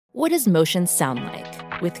What does motion sound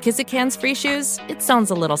like? With Kizik hands-free shoes, it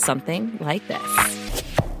sounds a little something like this.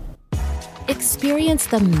 Experience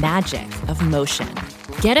the magic of motion.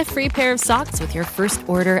 Get a free pair of socks with your first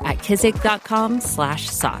order at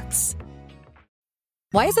kizik.com/socks.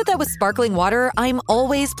 Why is it that with sparkling water, I'm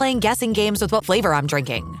always playing guessing games with what flavor I'm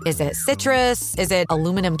drinking? Is it citrus? Is it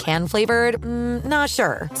aluminum can flavored? Not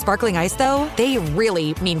sure. Sparkling Ice, though, they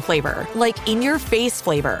really mean flavor. Like in-your-face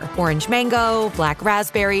flavor. Orange mango, black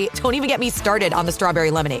raspberry. Don't even get me started on the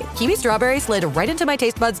strawberry lemonade. Kiwi Strawberry slid right into my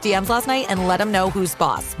taste buds DMs last night and let them know who's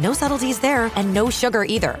boss. No subtleties there, and no sugar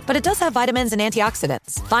either. But it does have vitamins and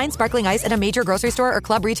antioxidants. Find Sparkling Ice at a major grocery store or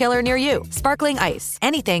club retailer near you. Sparkling Ice.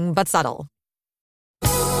 Anything but subtle.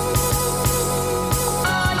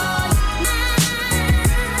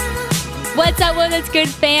 What's up, Whoa That's Good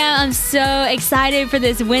fam? I'm so excited for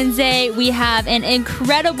this Wednesday. We have an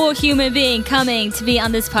incredible human being coming to be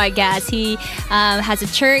on this podcast. He has a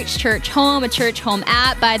church home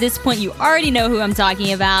app. By this point, you already know who I'm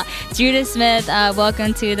talking about. Judah Smith,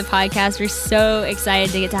 welcome to the podcast. We're so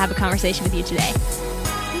excited to get to have a conversation with you today.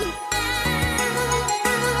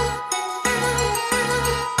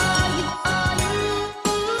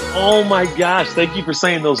 Oh my gosh, thank you for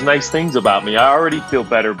saying those nice things about me. I already feel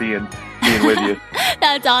better being with you.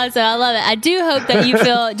 That's awesome. I love it. I do hope that you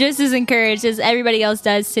feel just as encouraged as everybody else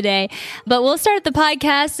does today. But we'll start the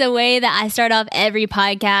podcast the way that I start off every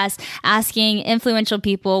podcast, asking influential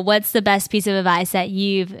people, what's the best piece of advice that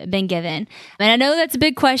you've been given? And I know that's a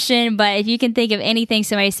big question, but if you can think of anything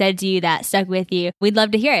somebody said to you that stuck with you, we'd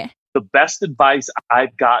love to hear it. The best advice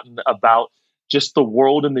I've gotten about just the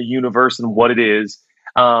world and the universe and what it is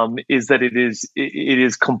that it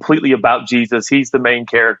is completely about Jesus. He's the main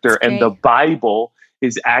character, and the Bible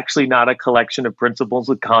is actually not a collection of principles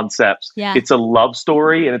and concepts. Yeah. It's a love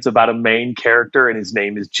story, and it's about a main character, and his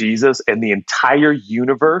name is Jesus, and the entire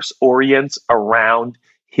universe orients around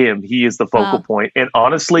him. He is the focal point. And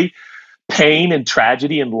honestly, pain and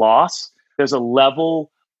tragedy and loss, there's a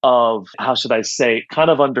level of, how should I say, kind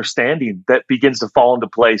of understanding that begins to fall into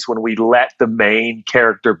place when we let the main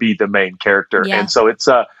character be the main character. Yeah. And so it's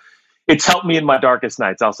helped me in my darkest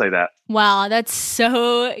nights. I'll say that. Wow, that's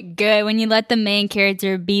so good. When you let the main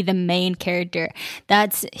character be the main character,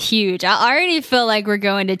 that's huge. I already feel like we're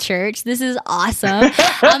going to church. This is awesome.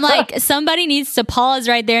 I'm like, somebody needs to pause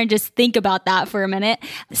right there and just think about that for a minute.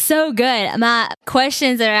 So good. My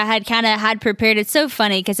questions that I had prepared, it's so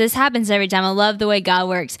funny because this happens every time. I love the way God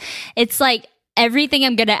works. It's like, everything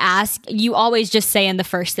I'm going to ask, you always just say in the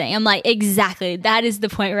first thing. I'm like, exactly. That is the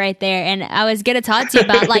point right there. And I was going to talk to you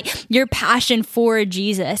about like your passion for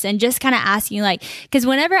Jesus and just kind of asking you like, because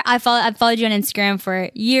whenever I've followed you on Instagram for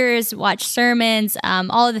years, watched sermons,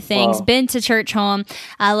 all of the things, been to church home.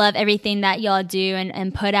 I love everything that y'all do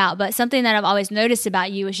and put out. But something that I've always noticed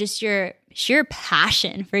about you is just your sheer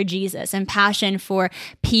passion for Jesus and passion for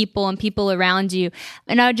people and people around you.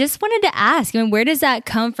 And I just wanted to ask, where does that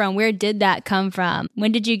come from? Where did that come from?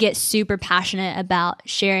 When did you get super passionate about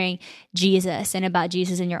sharing Jesus and about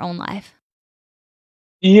Jesus in your own life?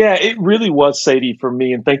 Yeah, it really was, Sadie, for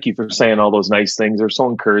me. And thank you for saying all those nice things. They're so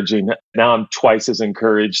encouraging. Now I'm twice as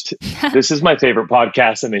encouraged. This is my favorite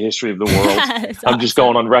podcast in the history of the world. I'm just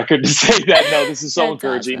going on record to say that. No, this is so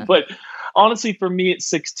encouraging. Awesome. But honestly, for me at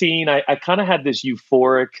 16, I kind of had this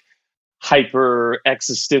euphoric, hyper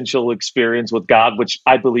existential experience with God, which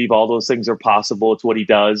I believe all those things are possible. It's what he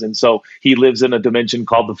does. And so he lives in a dimension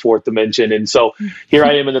called the fourth dimension. And so here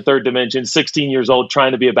I am in the third dimension, 16 years old,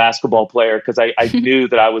 trying to be a basketball player because I knew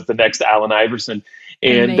that I was the next Allen Iverson.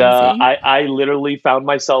 And I literally found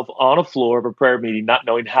myself on a floor of a prayer meeting, not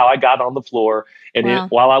knowing how I got on the floor. And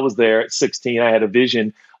while I was there at 16, I had a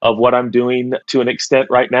vision of what I'm doing to an extent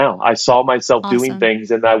right now. I saw myself doing things,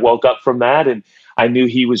 and I woke up from that, and I knew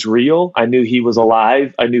he was real. I knew he was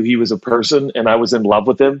alive. I knew he was a person, and I was in love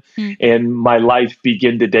with him. And my life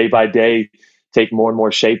began to day by day take more and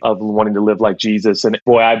more shape of wanting to live like Jesus. And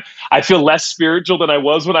boy, I feel less spiritual than I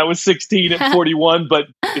was when I was 16 at 41, but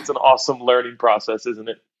it's an awesome learning process, isn't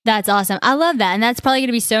it? That's awesome. I love that. And that's probably going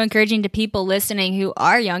to be so encouraging to people listening who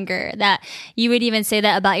are younger, that you would even say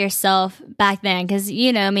that about yourself back then. Because,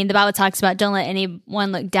 the Bible talks about don't let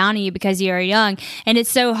anyone look down on you because you are young. And it's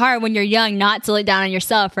so hard when you're young not to look down on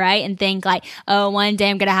yourself, right? And think like, oh, one day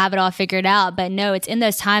I'm going to have it all figured out. But no, it's in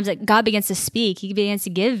those times that God begins to speak. He begins to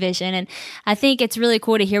give vision. And I think it's really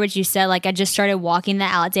cool to hear what you said. Like, I just started walking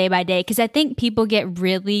that out day by day, because I think people get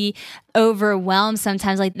really overwhelmed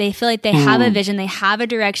sometimes. Like, they feel like they have a vision, they have a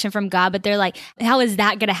direction from God, but they're like, how is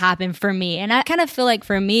that going to happen for me? And I kind of feel like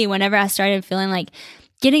for me, whenever I started feeling like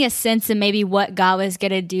getting a sense of maybe what God was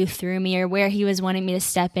going to do through me or where he was wanting me to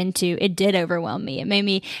step into, it did overwhelm me. It made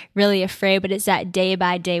me really afraid, but it's that day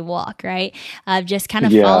by day walk, right? Of just kind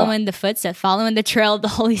of following the footsteps, following the trail of the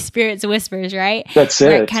Holy Spirit's whispers, right? That's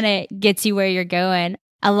where it kind of gets you where you're going.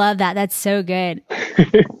 I love that. That's so good.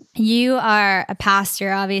 You are a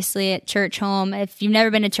pastor, obviously, at Church Home. If you've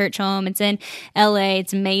never been to Church Home, it's in LA.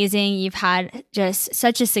 It's amazing. You've had just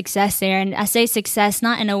such a success there. And I say success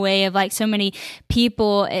not in a way of like so many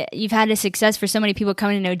people. You've had a success for so many people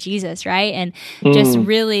coming to know Jesus, right? And just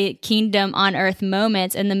really kingdom on earth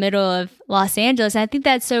moments in the middle of Los Angeles. And I think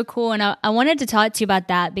that's so cool. And I wanted to talk to you about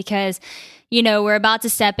that because you know, we're about to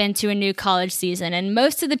step into a new college season, and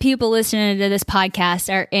most of the people listening to this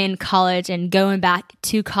podcast are in college and going back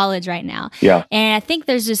to college right now. Yeah. And I think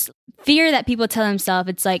there's just fear that people tell themselves,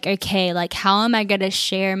 it's like, okay, like, how am I going to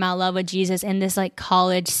share my love with Jesus in this like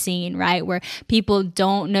college scene, right? Where people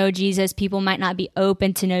don't know Jesus, people might not be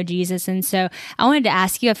open to know Jesus. And so I wanted to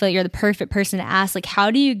ask you, I feel like you're the perfect person to ask, like, how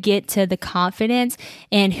do you get to the confidence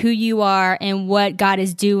in who you are and what God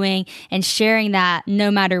is doing and sharing that no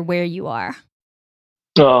matter where you are?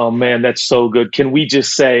 Oh man, that's so good. Can we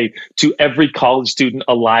just say to every college student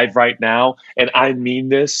alive right now, and I mean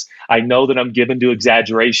this, I know that I'm given to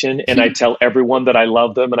exaggeration and I tell everyone that I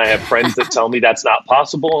love them and I have friends that tell me that's not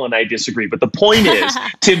possible and I disagree. But the point is,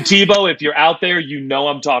 Tim Tebow, if you're out there, you know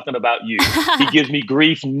I'm talking about you. He gives me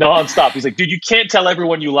grief nonstop. He's like, dude, you can't tell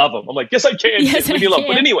everyone you love them. I'm like, yes, I can. Yes, leave me alone.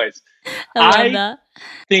 But anyways, I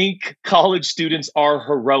think college students are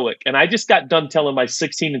heroic. And I just got done telling my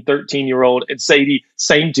 16 and 13-year-old, and Sadie,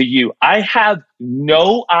 same to you. I have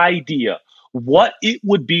no idea what it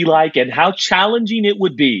would be like and how challenging it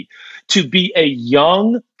would be to be a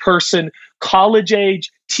young person, college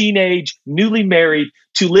age, teenage, newly married,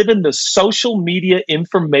 to live in the social media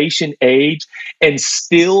information age and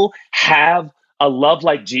still have a love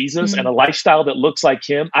like Jesus and a lifestyle that looks like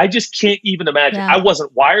him. I just can't even imagine. Yeah. I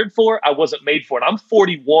wasn't wired for it. I wasn't made for it. I'm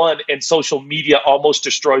 41 and social media almost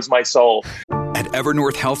destroys my soul. At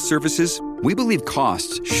Evernorth Health Services, we believe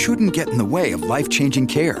costs shouldn't get in the way of life-changing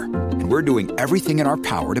care. And we're doing everything in our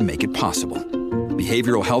power to make it possible.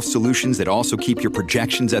 Behavioral health solutions that also keep your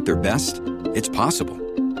projections at their best? It's possible.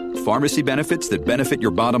 Pharmacy benefits that benefit your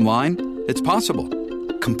bottom line? It's possible.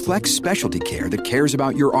 Complex specialty care that cares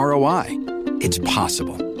about your ROI? It's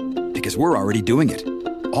possible, because we're already doing it,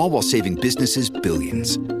 all while saving businesses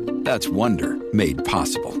billions. That's Wonder made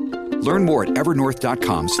possible. Learn more at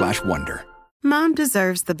evernorth.com/wonder. Mom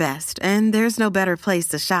deserves the best, and there's no better place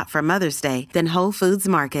to shop for Mother's Day than Whole Foods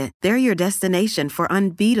Market. They're your destination for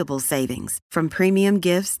unbeatable savings, from premium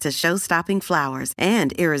gifts to show-stopping flowers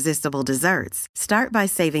and irresistible desserts. Start by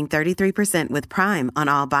saving 33% with Prime on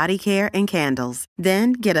all body care and candles.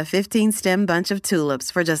 Then get a 15-stem bunch of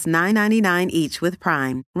tulips for just $9.99 each with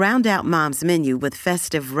Prime. Round out Mom's menu with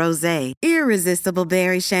festive rosé, irresistible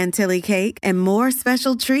berry chantilly cake, and more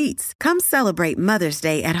special treats. Come celebrate Mother's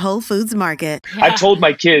Day at Whole Foods Market. I told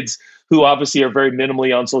my kids, who obviously are very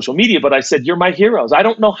minimally on social media, but I said, you're my heroes. I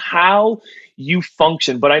don't know how you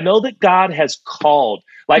function, but I know that God has called.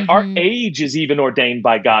 Like our age is even ordained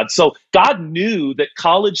by God. So God knew that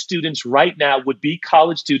college students right now would be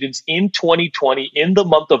college students in 2020 in the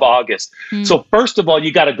month of August. So first of all,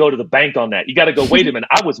 you got to go to the bank on that. You got to go, wait a minute,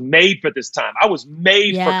 I was made for this time. I was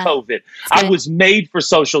made for COVID. I was made for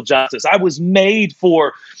social justice. I was made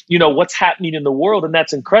for, you know, what's happening in the world. And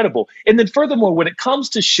that's incredible. And then furthermore, when it comes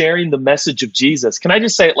to sharing the message of Jesus, can I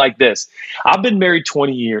just say it like this? I've been married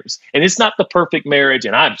 20 years and it's not the perfect marriage.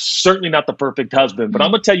 And I'm certainly not the perfect husband, but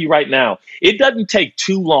I'm going to tell you right now, it doesn't take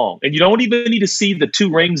too long. And you don't even need to see the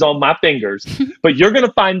 2 rings on my fingers, but you're going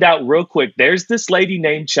to find out real quick. There's this lady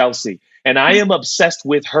named Chelsea, and I am obsessed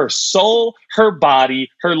with her soul, her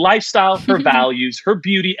body, her lifestyle, her values, her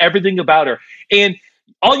beauty, everything about her. And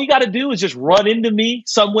all you got to do is just run into me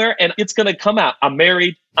somewhere and it's going to come out. I'm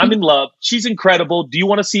married. I'm in love. She's incredible. Do you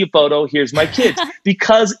want to see a photo? Here's my kids.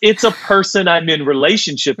 Because it's a person I'm in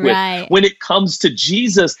relationship with when it comes to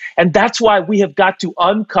Jesus. And that's why we have got to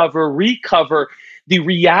recover the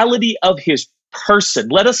reality of his person.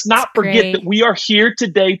 Let us not forget that we are here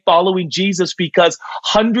today following Jesus because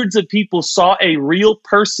hundreds of people saw a real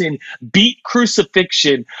person beat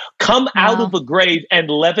crucifixion, come out of a grave and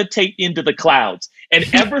levitate into the clouds. And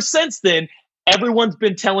ever since then, everyone's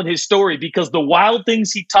been telling his story because the wild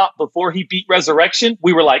things he taught before he beat resurrection,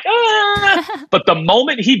 we were like, ah. But the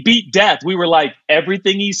moment he beat death, we were like,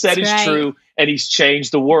 everything he said is true and he's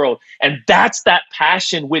changed the world. And that's that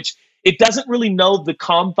passion, which it doesn't really know the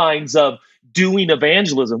confines of doing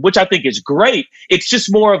evangelism, which I think is great. It's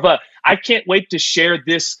just more of a, I can't wait to share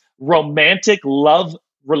this romantic love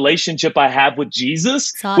relationship I have with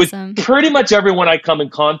Jesus, It's awesome. with pretty much everyone I come in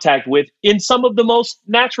contact with in some of the most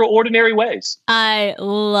natural, ordinary ways. I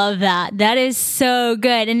love that. That is so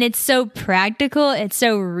good. And it's so practical. It's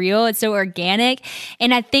so real. It's so organic.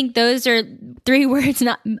 And I think those are three words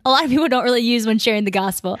not a lot of people don't really use when sharing the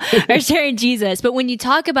gospel or sharing Jesus. But when you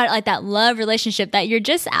talk about it, like that love relationship that you're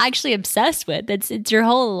just actually obsessed with, it's your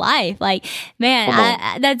whole life. Like,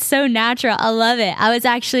 man, that's so natural. I love it. I was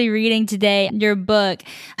actually reading today your book,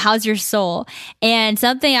 How's Your Soul? And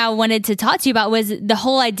something I wanted to talk to you about was the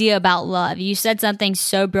whole idea about love. You said something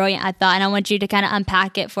so brilliant, I thought, and I want you to kind of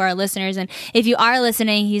unpack it for our listeners. And if you are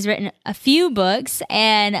listening, he's written a few books,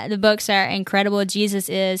 and the books are incredible. Jesus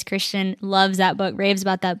Is. Christian loves that book, raves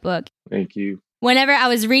about that book. Thank you. Whenever I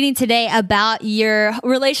was reading today about your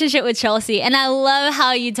relationship with Chelsea, and I love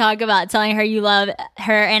how you talk about telling her you love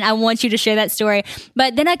her, and I want you to share that story.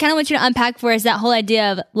 But then I kind of want you to unpack for us that whole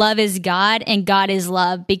idea of love is God and God is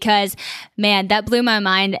love, because, man, that blew my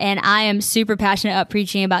mind. And I am super passionate about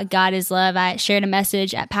preaching about God is love. I shared a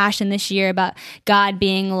message at Passion this year about God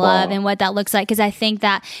being love and what that looks like. Because I think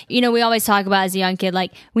that, we always talk about as a young kid,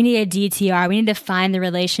 like, we need a DTR, we need to define the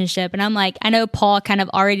relationship. And I'm like, I know Paul kind of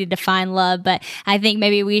already defined love, but I think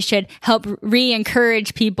maybe we should help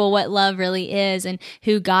re-encourage people what love really is and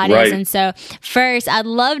who God is. And so first, I'd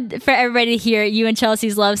love for everybody to hear you and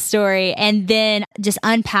Chelsea's love story, and then just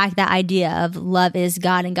unpack that idea of love is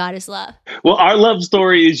God and God is love. Well, our love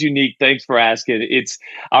story is unique. Thanks for asking. It's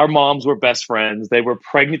our moms were best friends. They were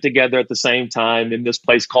pregnant together at the same time in this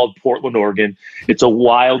place called Portland, Oregon. It's a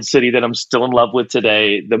wild city that I'm still in love with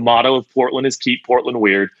today. The motto of Portland is keep Portland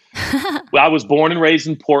weird. I was born and raised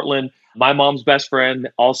in Portland. My mom's best friend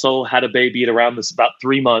also had a baby at around about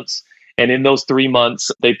 3 months. And in those 3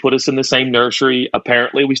 months, they put us in the same nursery.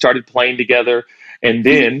 Apparently, we started playing together. And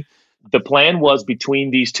then the plan was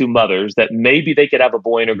between these two mothers that maybe they could have a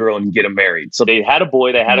boy and a girl and get them married. So they had a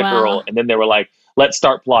boy, they had a girl, and then they were like, let's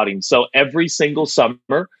start plotting. So every single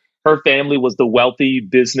summer, her family was the wealthy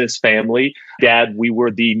business family. Dad, we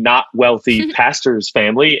were the not wealthy pastor's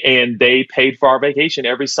family, and they paid for our vacation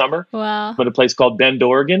every summer. Wow. At a place called Bend,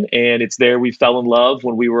 Oregon. And it's there we fell in love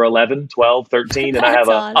when we were 11, 12, 13. And I have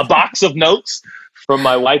a box of notes from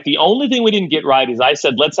my wife. The only thing we didn't get right is I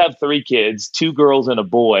said, let's have 3 kids, 2 girls and a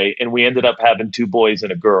boy. And we ended up having 2 boys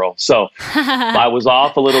and a girl. So I was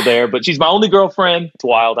off a little there, but she's my only girlfriend. It's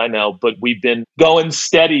wild, I know, but we've been going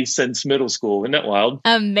steady since middle school. Isn't that wild?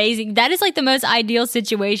 Amazing. That is like the most ideal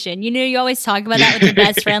situation. You always talk about that with your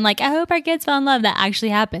best friend. Like, I hope our kids fell in love. That actually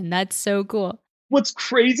happened. That's so cool. What's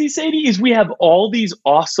crazy, Sadie, is we have all these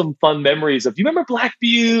awesome, fun memories of, you remember Black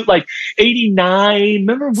Butte, like 89?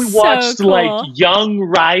 Remember we watched like Young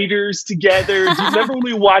Riders together? Do you remember when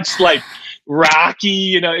we watched like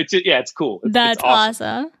Rocky? It's cool. That's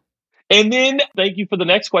awesome. And then thank you for the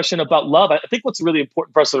next question about love. I think what's really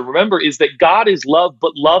important for us to remember is that God is love,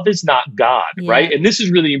 but love is not God, right? And this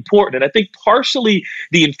is really important. And I think partially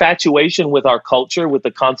the infatuation with our culture, with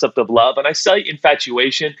the concept of love, and I say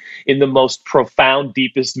infatuation in the most profound,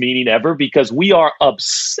 deepest meaning ever, because we are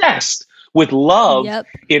obsessed with love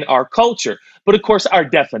in our culture. But of course, our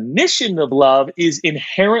definition of love is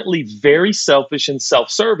inherently very selfish and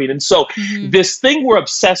self-serving. And so this thing we're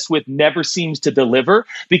obsessed with never seems to deliver,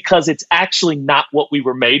 because it's actually not what we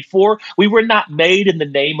were made for. We were not made in the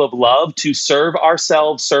name of love to serve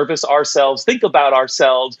ourselves, service ourselves, think about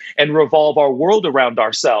ourselves, and revolve our world around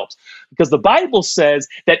ourselves. Because the Bible says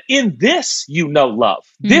that in this you know love.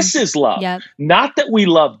 This is love. Not that we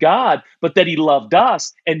love God, but that he loved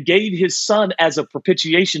us and gave his son as a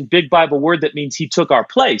propitiation, big Bible word that means he took our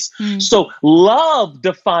place. So love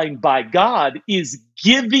defined by God is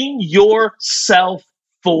giving yourself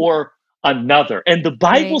for another. And the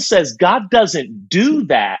Bible says God doesn't do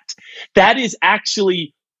that. That is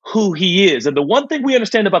actually who he is. And the one thing we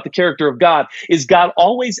understand about the character of God is God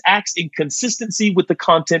always acts in consistency with the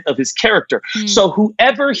content of his character. So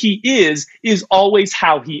whoever he is always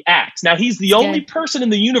how he acts. Now, he's the only person in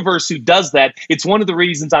the universe who does that. It's one of the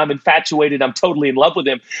reasons I'm infatuated. I'm totally in love with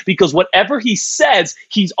him, because whatever he says,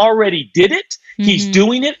 he's already did it. He's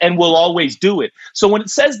doing it and will always do it. So when it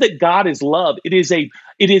says that God is love, it is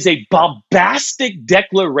a bombastic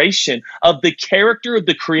declaration of the character of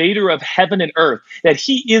the creator of heaven and earth, that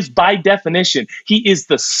he is, by definition, he is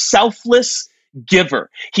the selfless giver.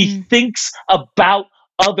 He thinks about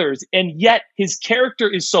others, and yet his character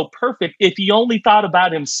is so perfect. If he only thought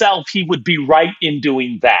about himself, he would be right in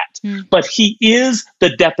doing that. But he is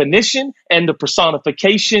the definition and the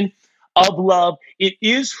personification of love. It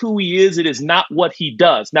is who he is. It is not what he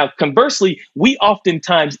does. Now, conversely, we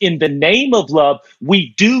oftentimes, in the name of love,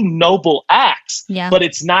 we do noble acts, but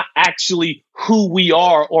it's not actually who we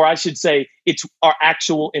are, or I should say, it's our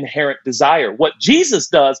actual inherent desire. What Jesus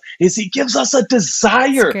does is he gives us a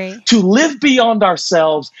desire to live beyond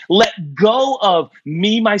ourselves, let go of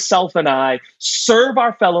me, myself, and I, serve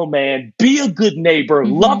our fellow man, be a good neighbor,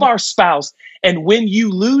 love our spouse. And when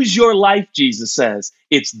you lose your life, Jesus says,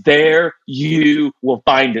 it's there you will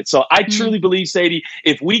find it. So I truly believe, Sadie,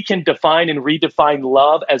 if we can define and redefine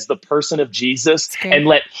love as the person of Jesus and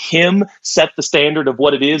let him set the standard of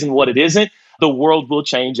what it is and what it isn't, the world will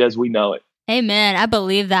change as we know it. Amen. I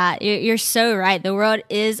believe that. You're so right. The world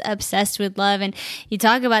is obsessed with love. And you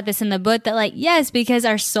talk about this in the book that, like, yes, because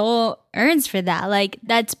our soul earns for that. Like,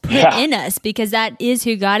 that's put in us because that is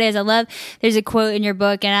who God is. I love, there's a quote in your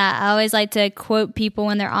book, and I always like to quote people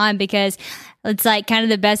when they're on because it's like kind of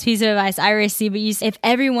the best piece of advice I receive. But if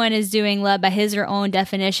everyone is doing love by his or own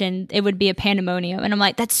definition, it would be a pandemonium. And I'm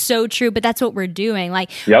like, that's so true, but that's what we're doing.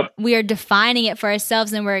 Like, we are defining it for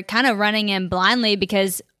ourselves, and we're kind of running in blindly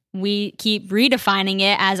because we keep redefining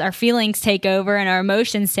it as our feelings take over and our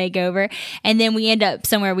emotions take over. And then we end up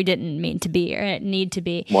somewhere we didn't mean to be or need to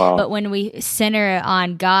be. But when we center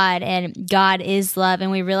on God, and God is love,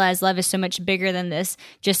 and we realize love is so much bigger than this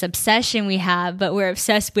just obsession we have, but we're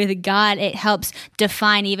obsessed with God, it helps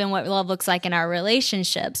define even what love looks like in our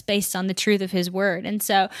relationships based on the truth of his word. And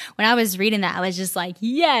so when I was reading that, I was just like,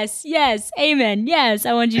 yes, yes, amen. Yes,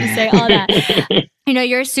 I want you to say all that. You know,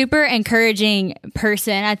 you're a super encouraging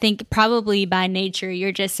person. I think probably by nature,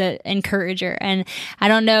 you're just an encourager. And I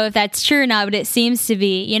don't know if that's true or not, but it seems to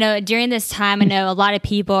be. You know, during this time, I know a lot of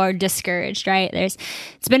people are discouraged, right? It's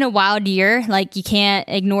been a wild year. Like, you can't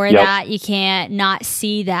ignore that. You can't not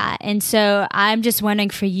see that. And so I'm just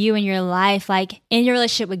wondering for you in your life, like in your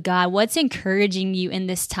relationship with God, what's encouraging you in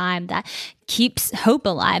this time that keeps hope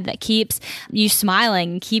alive, that keeps you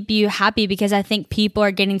smiling, keep you happy? Because I think people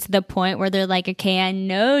are getting to the point where they're like, okay, I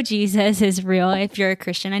know Jesus is real if you're a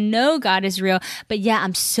Christian. I know God is real, but yeah,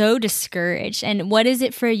 I'm so discouraged. And what is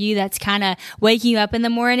it for you that's kind of waking you up in the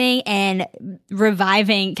morning and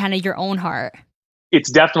reviving kind of your own heart? It's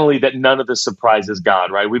definitely that none of this surprises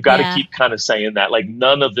God, right? We've got to keep kind of saying that, like,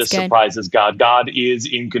 none of this surprises God. God is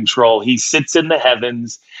in control. He sits in the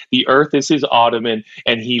heavens. The earth is his ottoman,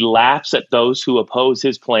 and he laughs at those who oppose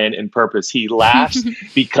his plan and purpose. He laughs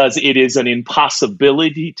because it is an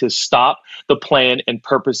impossibility to stop the plan and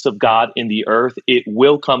purpose of God in the earth. It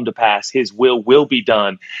will come to pass. His will be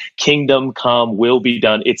done. Kingdom come will be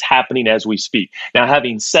done. It's happening as we speak. Now,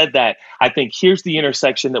 having said that, I think here's the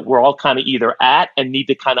intersection that we're all kind of either at and need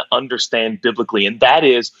to kind of understand biblically. And that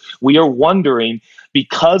is, we are wondering,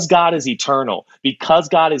 because God is eternal, because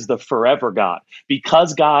God is the forever God,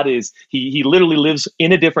 because God is, he literally lives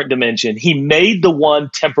in a different dimension. He made the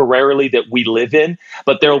one temporarily that we live in,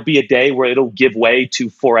 but there will be a day where it'll give way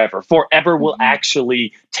to forever. Forever will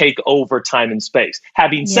actually take over time and space.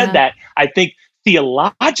 Having said that, I think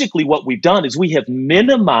theologically, what we've done is we have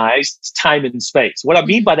minimized time and space. What I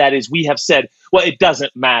mean by that is we have said, well, it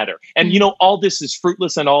doesn't matter. And, you know, all this is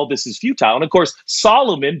fruitless and all this is futile. And of course,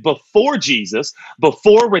 Solomon, before Jesus,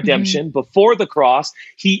 before redemption, before the cross,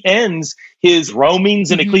 he ends his Romans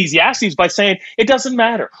and Ecclesiastes by saying, it doesn't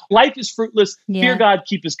matter. Life is fruitless. Fear God,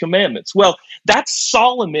 keep his commandments. Well, that's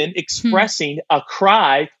Solomon expressing a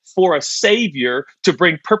cry for a savior to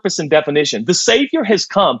bring purpose and definition. The savior has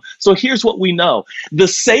come. So here's what we know. The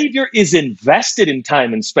savior is invested in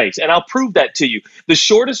time and space. And I'll prove that to you. The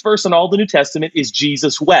shortest verse in all the New Testament is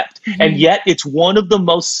Jesus wept. And yet it's one of the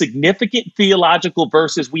most significant theological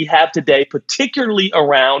verses we have today, particularly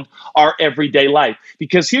around our everyday life.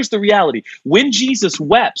 Because here's the reality. When Jesus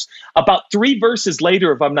wept, about 3 verses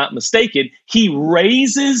later, if I'm not mistaken, he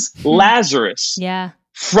raises Lazarus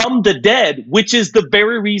from the dead, which is the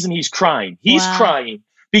very reason he's crying. He's crying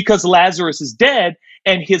because Lazarus is dead,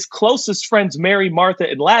 and his closest friends, Mary, Martha,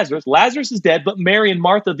 and Lazarus is dead, but Mary and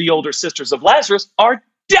Martha, the older sisters of Lazarus, are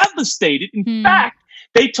devastated. In fact,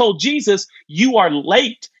 they told Jesus, you are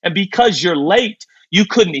late, and because you're late, you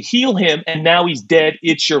couldn't heal him, and now he's dead.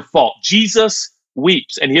 It's your fault. Jesus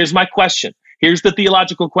weeps. And here's my question. Here's the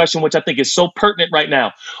theological question, which I think is so pertinent right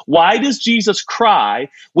now. Why does Jesus cry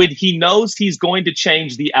when he knows he's going to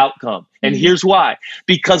change the outcome? And here's why.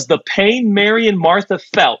 Because the pain Mary and Martha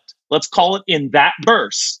felt, let's call it in that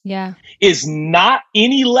verse, is not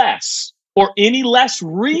any less or any less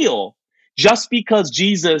real just because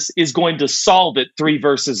Jesus is going to solve it 3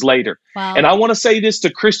 verses later. Wow. And I want to say this to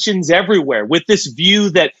Christians everywhere with this view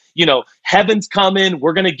that, heaven's coming,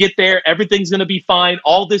 we're going to get there, everything's going to be fine.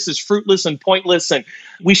 All this is fruitless and pointless, and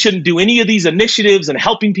we shouldn't do any of these initiatives and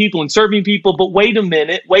helping people and serving people. But wait a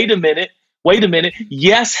minute.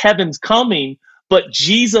 Yes, heaven's coming, but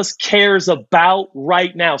Jesus cares about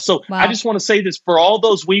right now. So Wow. I just want to say this for all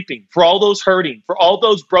those weeping, for all those hurting, for all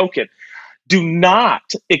those broken. Do not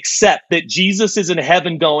accept that Jesus is in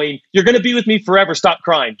heaven going, you're going to be with me forever. Stop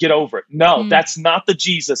crying. Get over it. No, that's not the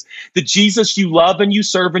Jesus. The Jesus you love and you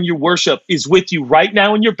serve and you worship is with you right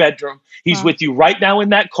now in your bedroom. He's Wow. with you right now in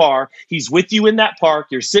that car. He's with you in that park.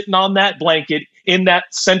 You're sitting on that blanket in that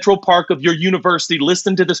central park of your university,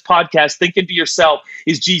 listening to this podcast, thinking to yourself,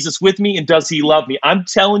 is Jesus with me and does he love me? I'm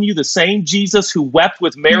telling you, the same Jesus who wept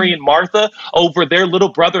with Mary and Martha over their little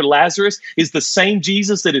brother Lazarus is the same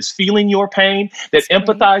Jesus that is feeling your pain, that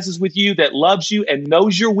empathizes with you, that loves you and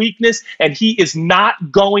knows your weakness, and he is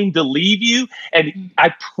not going to leave you. And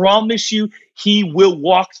I promise you, he will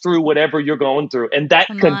walk through whatever you're going through. And that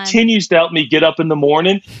continues to help me get up in the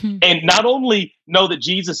morning and not only know that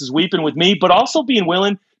Jesus is weeping with me, but also being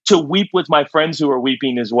willing to weep with my friends who are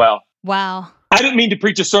weeping as well. Wow. I didn't mean to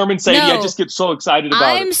preach a sermon, Sadie. No. I just get so excited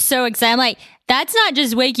about it. I'm so excited. I'm like, that's not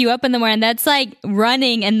just wake you up in the morning. That's like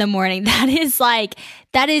running in the morning. That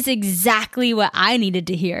is exactly what I needed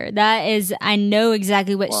to hear. I know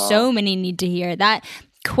exactly what so many need to hear. That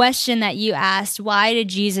question that you asked, why did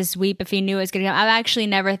Jesus weep if he knew it was going to come? I've actually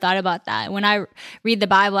never thought about that. When I read the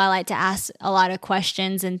Bible, I like to ask a lot of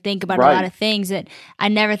questions and think about a lot of things that I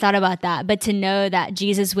never thought about that. But to know that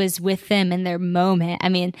Jesus was with them in their moment, I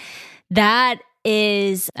mean, that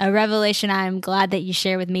is a revelation I'm glad that you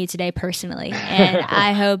share with me today personally. And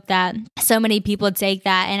I hope that so many people take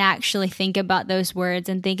that and actually think about those words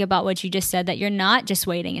and think about what you just said, that you're not just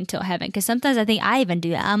waiting until heaven. Because sometimes I think I even do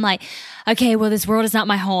that. I'm like, okay, well, this world is not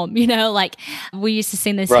my home. Like we used to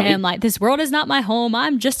sing this hymn, like, this world is not my home.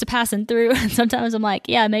 I'm just a passing through. And sometimes I'm like,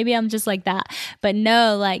 yeah, maybe I'm just like that. But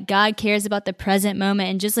no, like God cares about the present moment.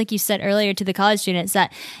 And just like you said earlier to the college students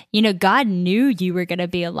that, God knew you were going to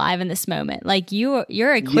be alive in this moment. Like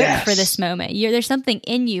you're equipped for this moment. There's something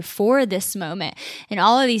in you for this moment. And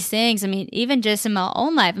all of these things, I mean, even just in my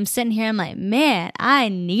own life, I'm sitting here, I'm like, man, I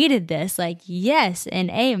needed this. Like, yes and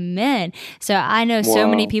amen. So I know so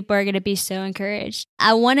many people are going to be so encouraged.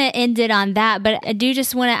 I want to end it on that, but I do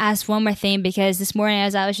just want to ask one more thing, because this morning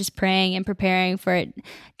as I was just praying and preparing for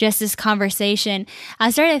just this conversation,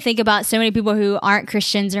 I started to think about so many people who aren't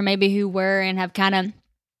Christians, or maybe who were and have kind of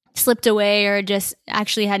slipped away, or just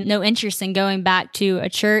actually had no interest in going back to a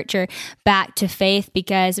church or back to faith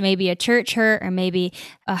because maybe a church hurt, or maybe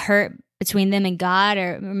a hurt between them and God,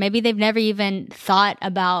 or maybe they've never even thought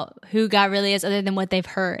about who God really is other than what they've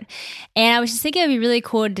heard. And I was just thinking it'd be really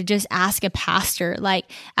cool to just ask a pastor,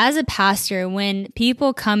 like, as a pastor, when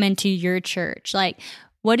people come into your church, like,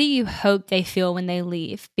 what do you hope they feel when they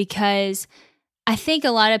leave? Because I think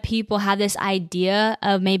a lot of people have this idea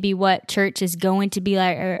of maybe what church is going to be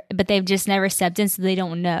like, but they've just never stepped in, so they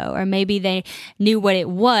don't know. Or maybe they knew what it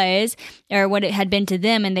was or what it had been to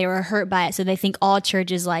them and they were hurt by it, so they think all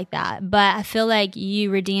church is like that. But I feel like you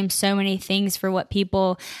redeemed so many things for what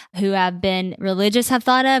people who have been religious have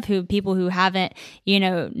thought of, people who haven't,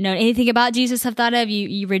 known anything about Jesus have thought of.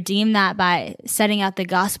 You redeem that by setting out the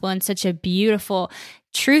gospel in such a beautiful,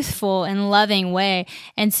 truthful and loving way.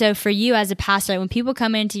 And so for you as a pastor, when people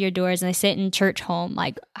come into your doors and they sit in church home,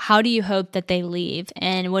 like, how do you hope that they leave,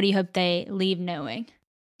 and what do you hope they leave knowing?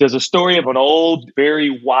 There's a story of an old,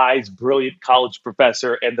 very wise, brilliant college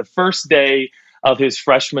professor, and the first day of his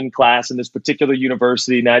freshman class in this particular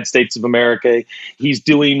university, United States of America, he's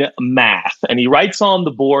doing math, and he writes on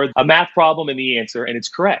the board a math problem and the answer, and it's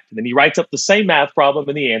correct. And then he writes up the same math problem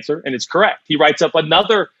and the answer, and it's correct. He writes up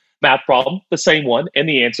another math problem, the same one, and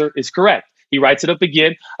the answer is correct. He writes it up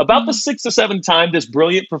again. About the 6th or 7th time, this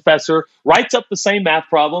brilliant professor writes up the same math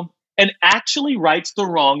problem and actually writes the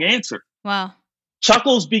wrong answer. Wow.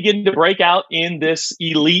 Chuckles begin to break out in this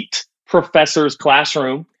elite professor's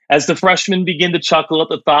classroom as the freshmen begin to chuckle at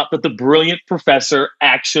the thought that the brilliant professor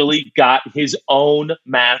actually got his own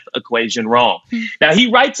math equation wrong. Now,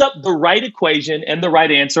 he writes up the right equation and the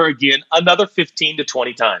right answer again another 15 to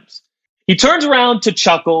 20 times. He turns around to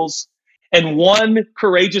Chuckles, and one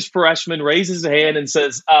courageous freshman raises his hand and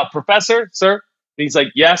says, Professor, sir? And he's like,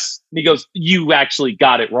 yes. And he goes, you actually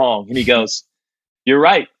got it wrong. And he goes, you're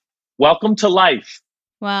right. Welcome to life.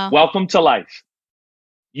 Wow. Welcome to life.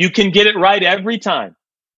 You can get it right every time.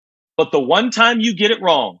 But the one time you get it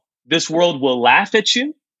wrong, this world will laugh at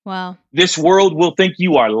you. Wow. This world will think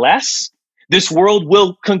you are less. This world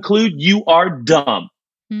will conclude you are dumb.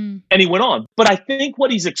 And he went on. But I think what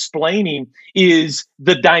he's explaining is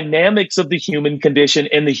the dynamics of the human condition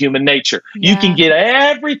and the human nature. You can get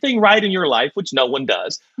everything right in your life, which no one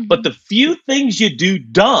does. But the few things you do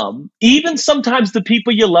dumb, even sometimes the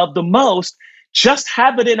people you love the most, just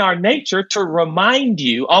have it in our nature to remind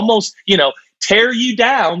you, almost, tear you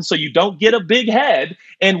down so you don't get a big head.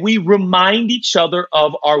 And we remind each other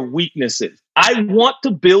of our weaknesses. I want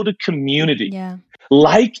to build a community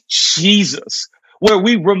like Jesus, where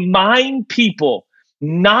we remind people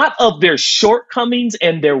not of their shortcomings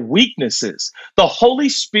and their weaknesses. The Holy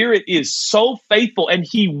Spirit is so faithful and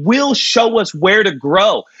he will show us where to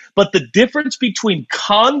grow. But the difference between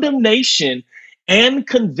condemnation and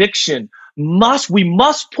conviction we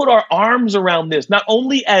must put our arms around this, not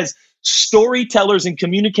only as storytellers and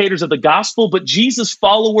communicators of the gospel, but Jesus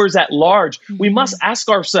followers at large. We must ask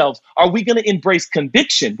ourselves, are we going to embrace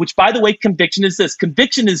conviction? Which, by the way, conviction is this.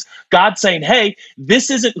 Conviction is God saying, hey, this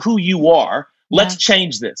isn't who you are. Let's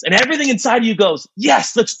change this. And everything inside of you goes,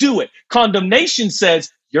 yes, let's do it. Condemnation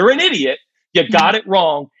says, you're an idiot. You got it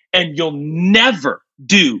wrong. And you'll never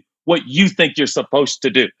do what you think you're supposed to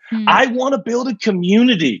do. I want to build a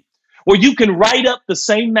community where you can write up the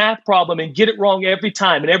same math problem and get it wrong every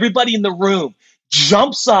time. And everybody in the room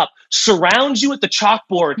jumps up, surrounds you at the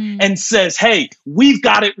chalkboard and says, hey, we've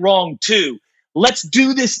got it wrong too. Let's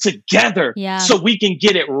do this together so we can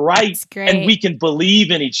get it right and we can believe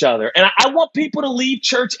in each other. And I want people to leave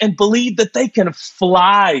church and believe that they can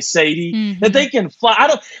fly, Sadie, that they can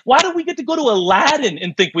fly. Why do we get to go to Aladdin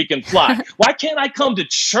and think we can fly? Why can't I come to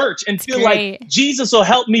church and feel like Jesus will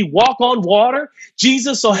help me walk on water?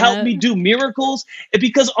 Jesus will help me do miracles.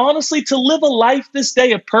 Because honestly, to live a life this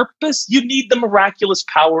day of purpose, you need the miraculous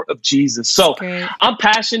power of Jesus. So I'm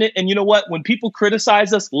passionate. And you know what? When people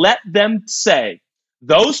criticize us, let them say,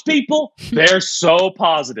 those people, they're so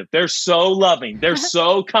positive. They're so loving. They're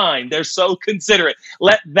so kind. They're so considerate.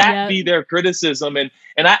 Let that be their criticism. And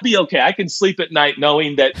I'd be okay. I can sleep at night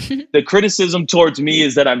knowing that the criticism towards me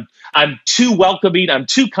is that I'm too welcoming. I'm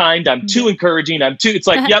too kind. I'm too encouraging. It's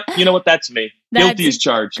like, yep, you know what? That's me. Guilty as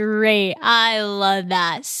charged. Great. I love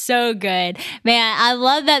that. So good. Man, I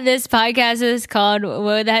love that this podcast is called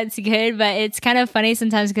Whoa, That's Good, but it's kind of funny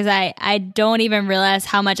sometimes because I don't even realize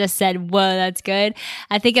how much I said, whoa, that's good.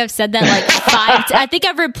 I think I've said that I think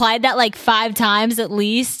I've replied that 5 times at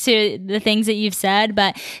least to the things that you've said,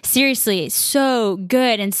 but seriously, so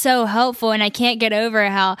good and so helpful. And I can't get over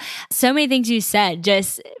how so many things you said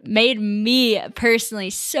just made me personally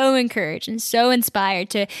so encouraged and so inspired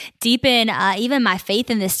to deepen even my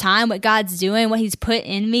faith in this time, what God's doing, what he's put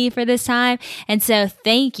in me for this time. And so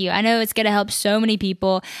thank you. I know it's going to help so many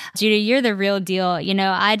people. Judah, you're the real deal.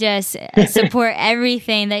 I just support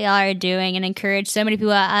everything that y'all are doing and encourage so many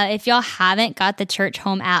people. If y'all haven't got the Church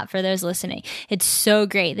Home app for those listening, it's so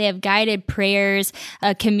great. They have guided prayers,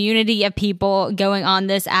 a community of people going on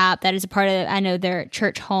this app that is a part of, I know, their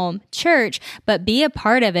Church Home church, but be a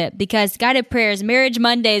part of it because guided prayers, Marriage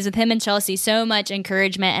Mondays with him and Chelsea, so much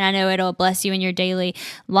encouragement. And I know it'll bless you in your daily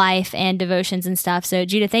life and devotions and stuff. So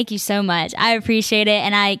Judah, thank you so much. I appreciate it.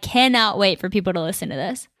 And I cannot wait for people to listen to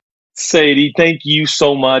this. Sadie, thank you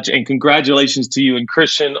so much. And congratulations to you and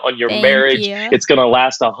Christian on your marriage. It's going to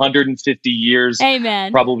last 150 years.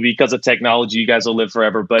 Amen. Probably because of technology. You guys will live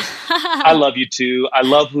forever. But I love you too. I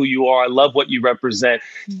love who you are. I love what you represent.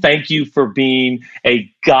 Thank you for being a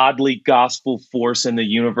godly gospel force in the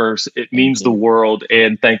universe. It means the world.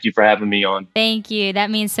 And thank you for having me on. Thank you. That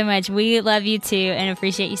means so much. We love you too and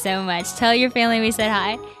appreciate you so much. Tell your family we said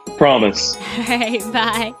hi. Promise. All right.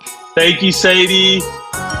 Bye. Thank you, Sadie.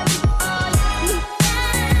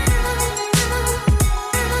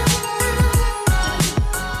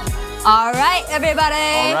 All right,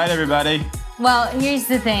 everybody. Well, here's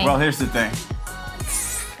the thing. Are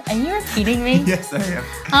you repeating me? Yes, I am.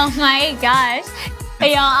 Oh my gosh.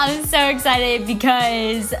 Hey, y'all, I'm so excited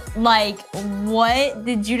because, what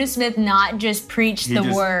did Judah Smith not just preach the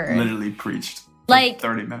word? He literally preached for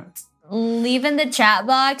 30 minutes. Leave in the chat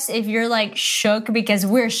box if you're shook because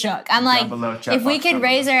we're shook. I'm if we could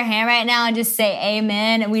raise our hand right now and just say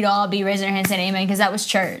amen, we'd all be raising our hand saying amen because that was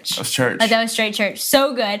church. That was church. That was straight church.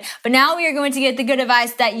 So good. But now we are going to get the good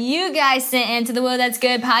advice that you guys sent into the Whoa, That's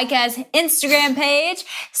Good podcast Instagram page.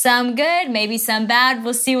 Some good, maybe some bad.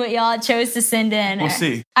 We'll see what y'all chose to send in. We'll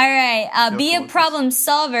see. All right. Be a problem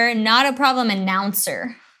solver, not a problem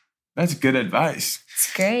announcer. That's good advice.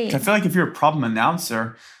 It's great. I feel like if you're a problem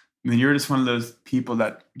announcer, you're just one of those people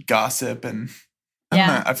that gossip and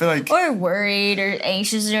I feel like... Or worried or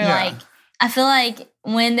anxious or I feel like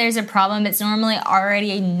when there's a problem, it's normally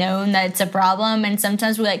already known that it's a problem. And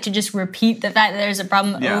sometimes we like to just repeat the fact that there's a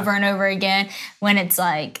problem over and over again when it's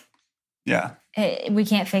like, we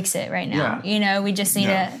can't fix it right now. You know, we just need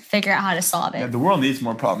to figure out how to solve it. Yeah, the world needs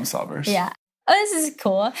more problem solvers. Yeah. Oh, this is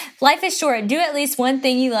cool. Life is short. Do at least one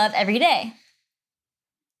thing you love every day.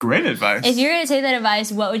 Great advice. If you're going to take that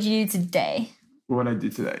advice, what would you do today? What would I do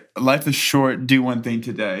today? Life is short. Do one thing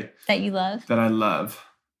today. That you love? That I love.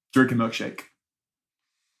 Drink a milkshake.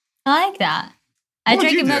 I like that. I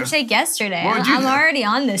drank a milkshake yesterday. I'm already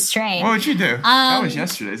on this train. What would you do? That was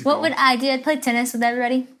yesterday's goal. What would I do? I'd play tennis with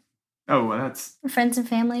everybody. Oh, well, that's... friends and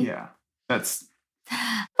family. Yeah. That's...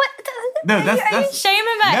 What? No, are you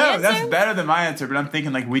shaming my answer? No, that's better than my answer, but I'm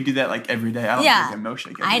thinking like we do that like every day. I don't drink a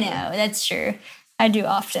milkshake every day. I know. That's true. I do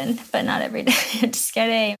often, but not every day. Just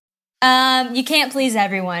kidding. You can't please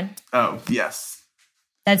everyone. Oh, yes.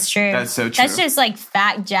 That's true. That's so true. That's just like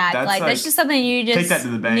fact, Jack. That's just something you just take that to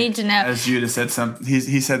the bank, need to know. As Judah said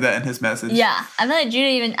he said that in his message. Yeah. I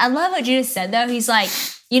feel like I love what Judah said though. He's like,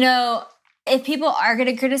 you know, if people are going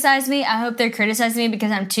to criticize me, I hope they're criticizing me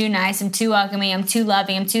because I'm too nice, I'm too welcoming, I'm too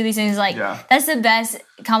loving, I'm too these things. Like, that's the best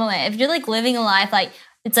compliment. If you're like living a life, like,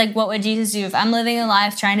 it's like, what would Jesus do? If I'm living a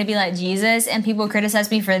life trying to be like Jesus and people criticize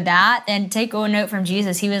me for that, then take a note from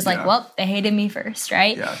Jesus. He was like, well, they hated me first,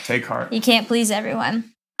 right? Yeah, take heart. You can't please everyone.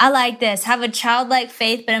 I like this. Have a childlike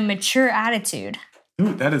faith, but a mature attitude.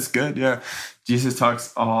 Ooh, that is good, yeah. Jesus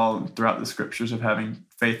talks all throughout the scriptures of having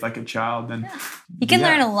faith like a child. And you can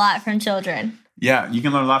learn a lot from children. Yeah, you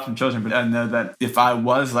can learn a lot from children, but I know that if I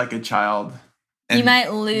was like a child... you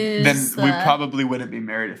might lose... Then we probably wouldn't be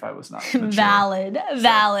married if I was not mature. Valid.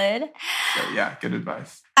 So yeah, good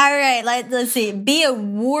advice. All right, let's see. Be a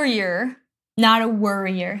warrior, not a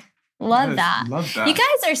worrier. Love that. You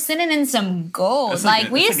guys are sending in some gold.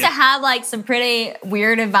 We used to have like some pretty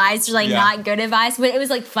weird advice, or not good advice, but it was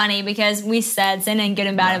like funny because we said send in good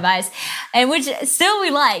and bad advice, and which still we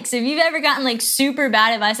like. So if you've ever gotten like super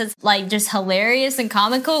bad advice that's like just hilarious and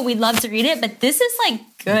comical, we'd love to read it. But this is like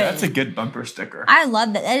good. That's a good bumper sticker. I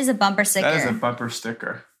love that. That is a bumper sticker. That is a bumper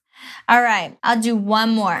sticker. All right, I'll do one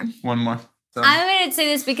more. One more. So. I'm going to say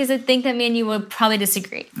this because I think that me and you would probably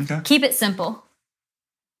disagree. Okay. Keep it simple.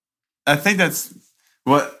 I think that's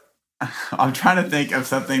what I'm trying to think of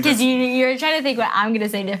something. Because you're trying to think what I'm going to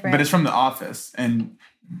say different. But it's from The Office. And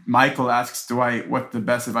Michael asks Dwight what the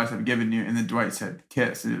best advice I've given you. And then Dwight said,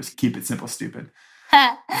 kiss. And it was keep it simple, stupid.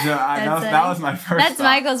 That was my first That's thought.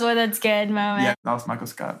 Michael's whoa, that's good moment. Yeah, that was Michael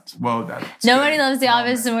Scott's whoa, that's Nobody good loves The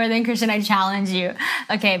Office more than Christian. I challenge you.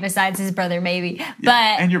 Okay, besides his brother, maybe. Yeah,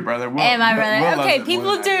 but and your brother. And my brother. Okay,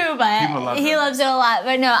 people do, but he loves it a lot.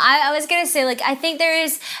 But no, I was going to say, like, I think there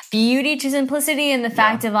is beauty to simplicity in the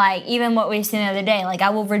fact of, like, even what we've seen the other day. Like,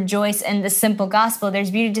 I will rejoice in the simple gospel.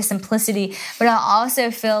 There's beauty to simplicity. But I also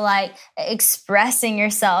feel like expressing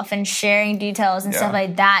yourself and sharing details and stuff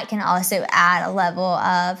like that can also add a level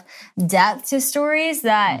of depth to stories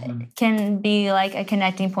that can be like a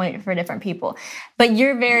connecting point for different people. But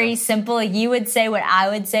you're very simple. You would say what I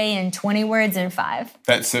would say in 20 words in 5.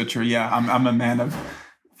 That's so true. Yeah, I'm a man of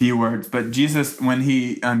few words. But Jesus, when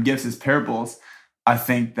he gives his parables, I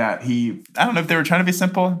think that I don't know if they were trying to be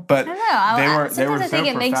simple, but they were so profound.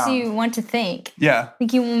 It makes you want to think. Yeah.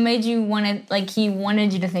 Like he made you want to, like he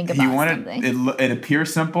wanted you to think about something. It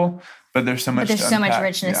appears simple, but there's so much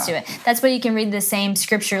richness to it. That's why you can read the same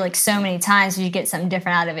scripture like so many times, so you get something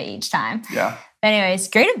different out of it each time. Yeah. But anyways,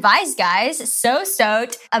 great advice, guys. So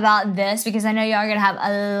stoked about this because I know y'all are going to have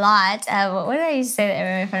a lot of, what did I used to say that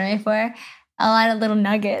everyone made fun of me for? A lot of little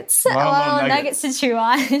nuggets. A lot of little nuggets to chew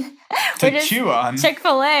on. Chew on?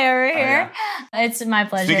 Chick-fil-A over here. Yeah. It's my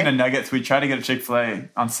pleasure. Speaking of nuggets, we tried to get a Chick-fil-A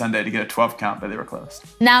on Sunday to get a 12 count, but they were closed.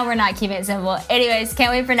 Now we're not keeping it simple. Anyways,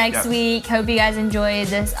 can't wait for next week. Hope you guys enjoyed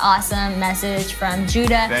this awesome message from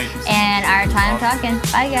Judah and our time talking.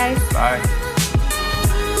 Bye, guys. Bye.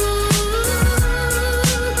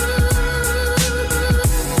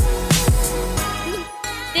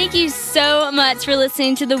 Thank you so much for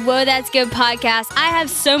listening to the Whoa, That's Good podcast. I have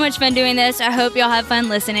so much fun doing this. I hope y'all have fun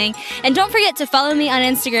listening. And don't forget to follow me on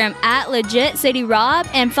Instagram at LegitSadieRob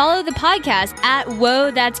and follow the podcast at Whoa,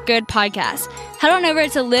 That's Good podcast. Head on over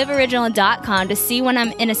to liveoriginal.com to see when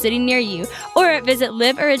I'm in a city near you, or visit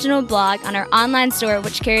Live Original blog on our online store,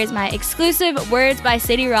 which carries my exclusive Words by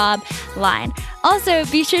Sadie Rob line. Also,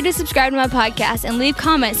 be sure to subscribe to my podcast and leave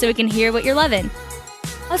comments so we can hear what you're loving.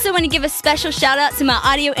 Also want to give a special shout out to my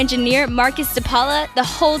audio engineer, Marcus DePaula, the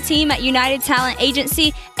whole team at United Talent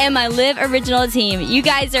Agency, and my Live Original team. You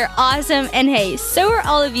guys are awesome, and hey, so are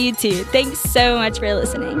all of you too. Thanks so much for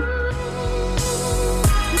listening.